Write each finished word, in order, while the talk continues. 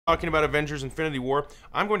Talking about Avengers Infinity War,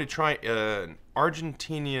 I'm going to try an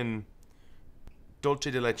Argentinian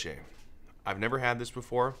dulce de leche. I've never had this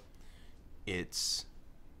before. It's...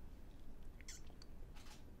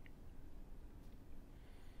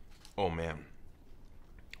 oh man.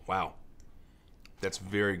 Wow. That's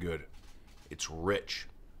very good. It's rich.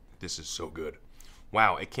 This is so good.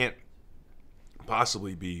 Wow, it can't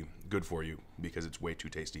possibly be good for you because it's way too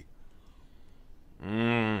tasty.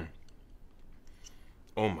 Mmm.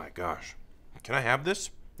 Oh my gosh. Can I have this?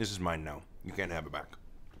 This is mine now. You can't have it back.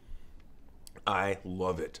 I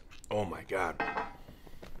love it. Oh my god.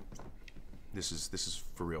 This is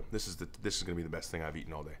for real. This is gonna be the best thing I've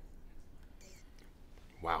eaten all day.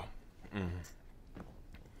 Wow.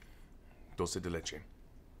 Dulce de leche.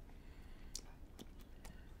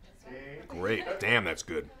 Great. Damn, that's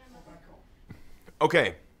good.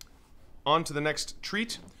 Okay. On to the next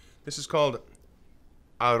treat. This is called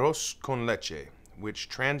arroz con leche, which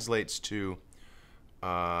translates to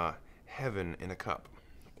heaven in a cup,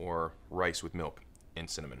 or rice with milk and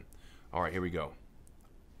cinnamon. All right, here we go.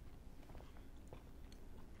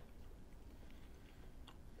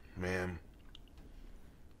 Man,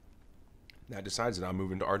 that decides that I'm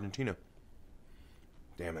moving to Argentina.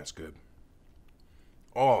 Damn, that's good.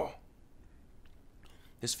 Oh,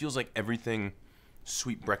 this feels like everything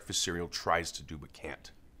sweet breakfast cereal tries to do but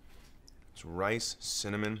can't. It's rice,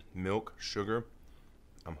 cinnamon, milk, sugar.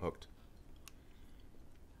 I'm hooked.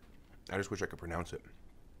 I just wish I could pronounce it.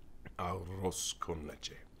 Arroz con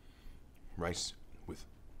leche. Rice with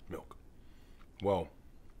milk. Whoa.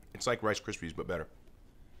 It's like Rice Krispies, but better.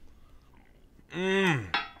 Mmm.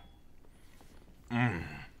 Mmm.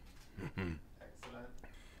 Excellent.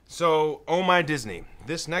 So, oh my Disney.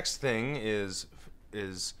 This next thing is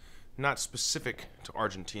not specific to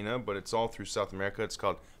Argentina, but it's all through South America. It's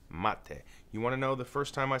called mate. You want to know the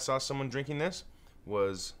first time I saw someone drinking this?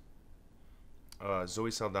 Was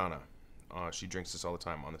Zoe Saldana. She drinks this all the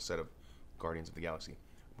time on the set of Guardians of the Galaxy.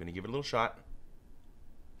 I'm gonna give it a little shot.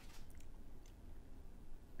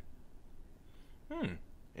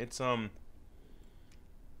 It's I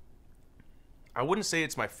wouldn't say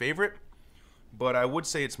it's my favorite, but I would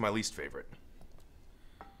say it's my least favorite.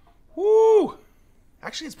 Woo!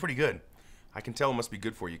 Actually, it's pretty good. I can tell it must be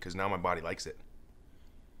good for you because now my body likes it.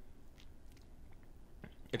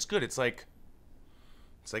 It's good. It's like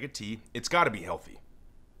a tea. It's got to be healthy,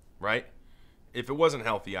 right? If it wasn't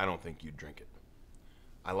healthy, I don't think you'd drink it.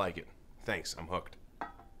 I like it. Thanks, I'm hooked.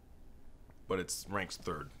 But it's ranks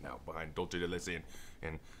third now, behind dulce de leche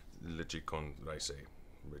and leche con rice.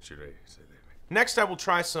 Next, I will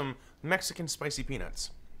try some Mexican spicy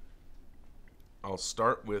peanuts. I'll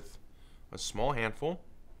start with a small handful.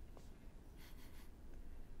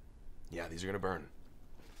 Yeah, these are gonna burn.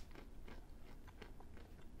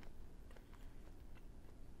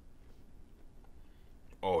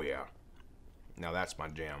 Oh yeah, now that's my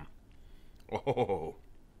jam. Oh,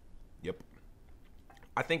 yep.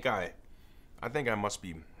 I think I must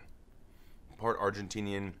be part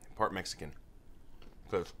Argentinian, part Mexican,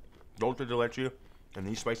 because dulce de leche and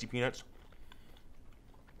these spicy peanuts,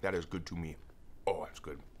 that is good to me. Oh, that's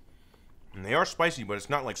good. And they are spicy, but it's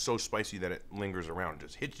not like so spicy that it lingers around. It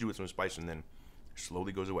just hits you with some spice and then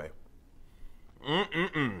slowly goes away.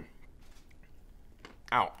 Ow,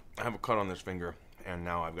 I have a cut on this finger. And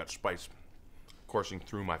now I've got spice coursing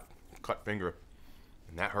through my cut finger.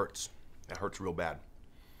 And that hurts. That hurts real bad.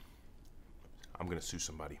 I'm gonna sue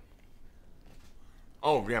somebody.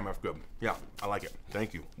 Oh, yeah, that's good. Yeah, I like it.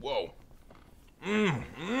 Thank you. Whoa.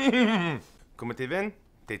 Como te ven,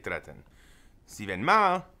 te tratan. Si ven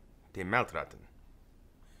mal, te maltratan.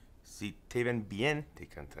 Si te ven bien, te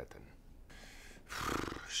contratan.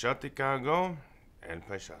 Ya te cagó el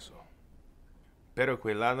payaso. Pero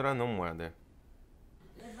que ladra no muerde.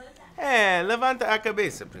 Levanta a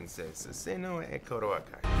cabeça, princesa, senão é coroa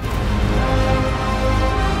cai.